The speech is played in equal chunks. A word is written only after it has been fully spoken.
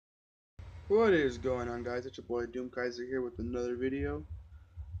What is going on, guys? It's your boy Doomkaiser here with another video.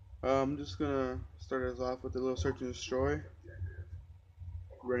 I'm just gonna start us off with a little search and destroy.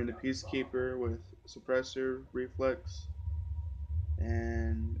 Running the Peacekeeper with Suppressor, Reflex,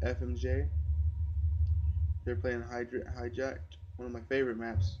 and FMJ. They're playing Hijacked, one of my favorite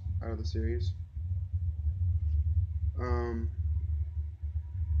maps out of the series. Um,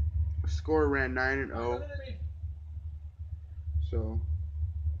 Score ran 9-0, so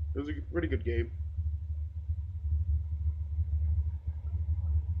it was a pretty good game.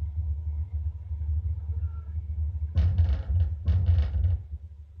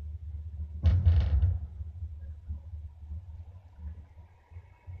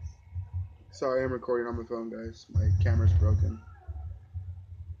 Sorry, I'm recording on my phone, guys. My camera's broken.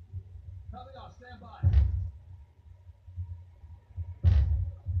 Coming off, stand by.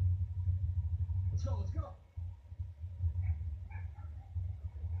 Let's go, let's go.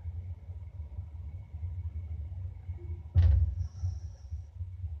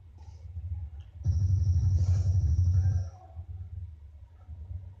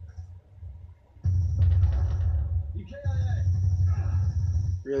 EKIA.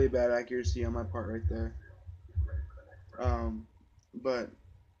 Really bad accuracy on my part right there. But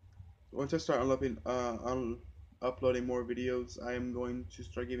once I start uploading more videos, I am going to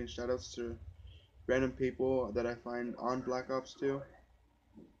start giving shoutouts to random people that I find on Black Ops 2.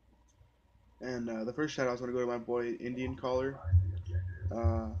 And the first shoutout is going to go to my boy Indian Caller.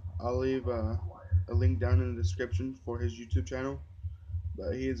 Uh, I'll leave a link down in the description for his YouTube channel.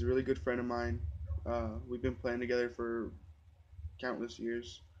 But he is a really good friend of mine. We've been playing together for countless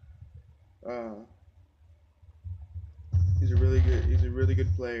years. Uh, he's a really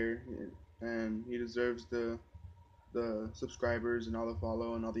good player, and he deserves the subscribers and all the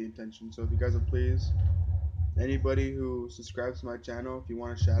follow and all the attention. So if you guys would please, anybody who subscribes to my channel, if you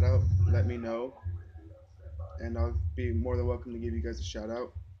want a shout out, let me know, and I'll be more than welcome to give you guys a shout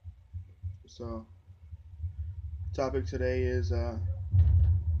out. So topic today is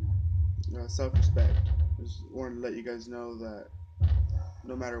self-respect. Just wanted to let you guys know that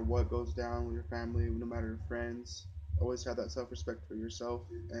no matter what goes down with your family, no matter your friends, always have that self-respect for yourself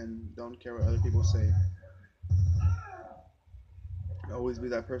and don't care what other people say. Always be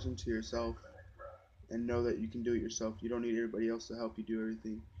that person to yourself and know that you can do it yourself. You don't need everybody else to help you do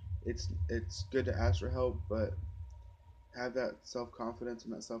everything. It's good to ask for help, but have that self-confidence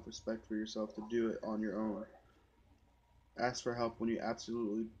and that self-respect for yourself to do it on your own. Ask for help when you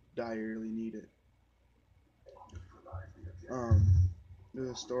absolutely direly need it. Um, there's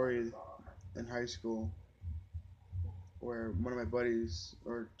a story in high school where one of my buddies,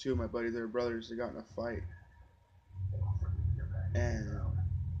 or two of my buddies, they were brothers, they got in a fight, and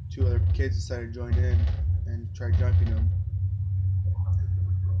two other kids decided to join in and try jumping them.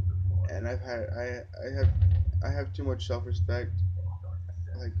 And I have too much self-respect.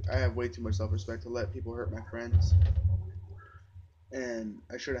 Like, I have way too much self-respect to let people hurt my friends, and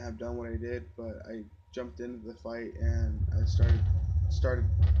I shouldn't have done what I did, but I jumped into the fight and I started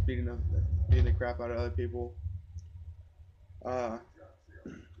beating the crap out of other people. Uh,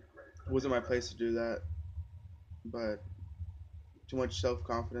 it wasn't my place to do that, but too much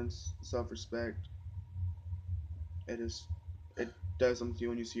self-confidence, self-respect. It is it does something to you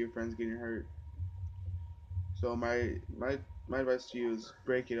when you see your friends getting hurt. So my advice to you is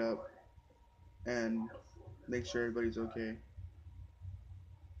break it up and make sure everybody's okay.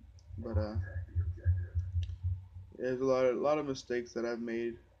 But there's a lot of mistakes that I've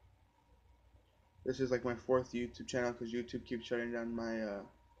made. This is like my fourth YouTube channel because YouTube keeps shutting down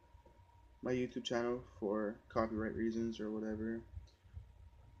my YouTube channel for copyright reasons or whatever.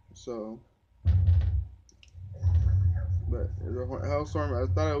 So, but the Hailstorm,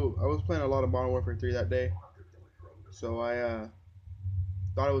 I thought I was playing a lot of Modern Warfare 3 that day, so I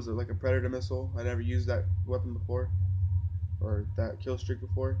thought it was like a Predator missile. I never used that weapon before or that kill streak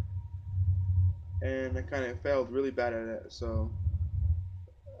before, and I kind of failed really bad at it. So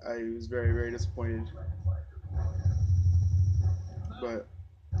I was very disappointed. But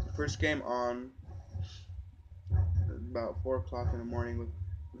first game on about 4 o'clock in the morning with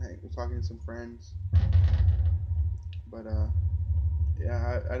talking to some friends. But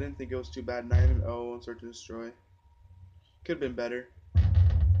yeah, I didn't think it was too bad. 9-0 on Search and Destroy. Could have been better.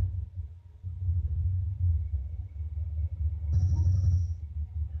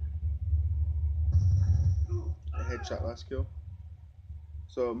 A headshot last kill.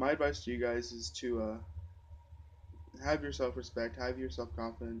 So my advice to you guys is to have your self-respect, have your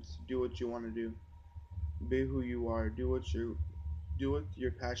self-confidence, do what you want to do, be who you are, do what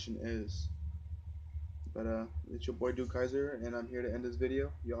your passion is. But it's your boy Duke Kaiser, and I'm here to end this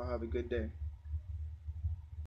video. Y'all have a good day.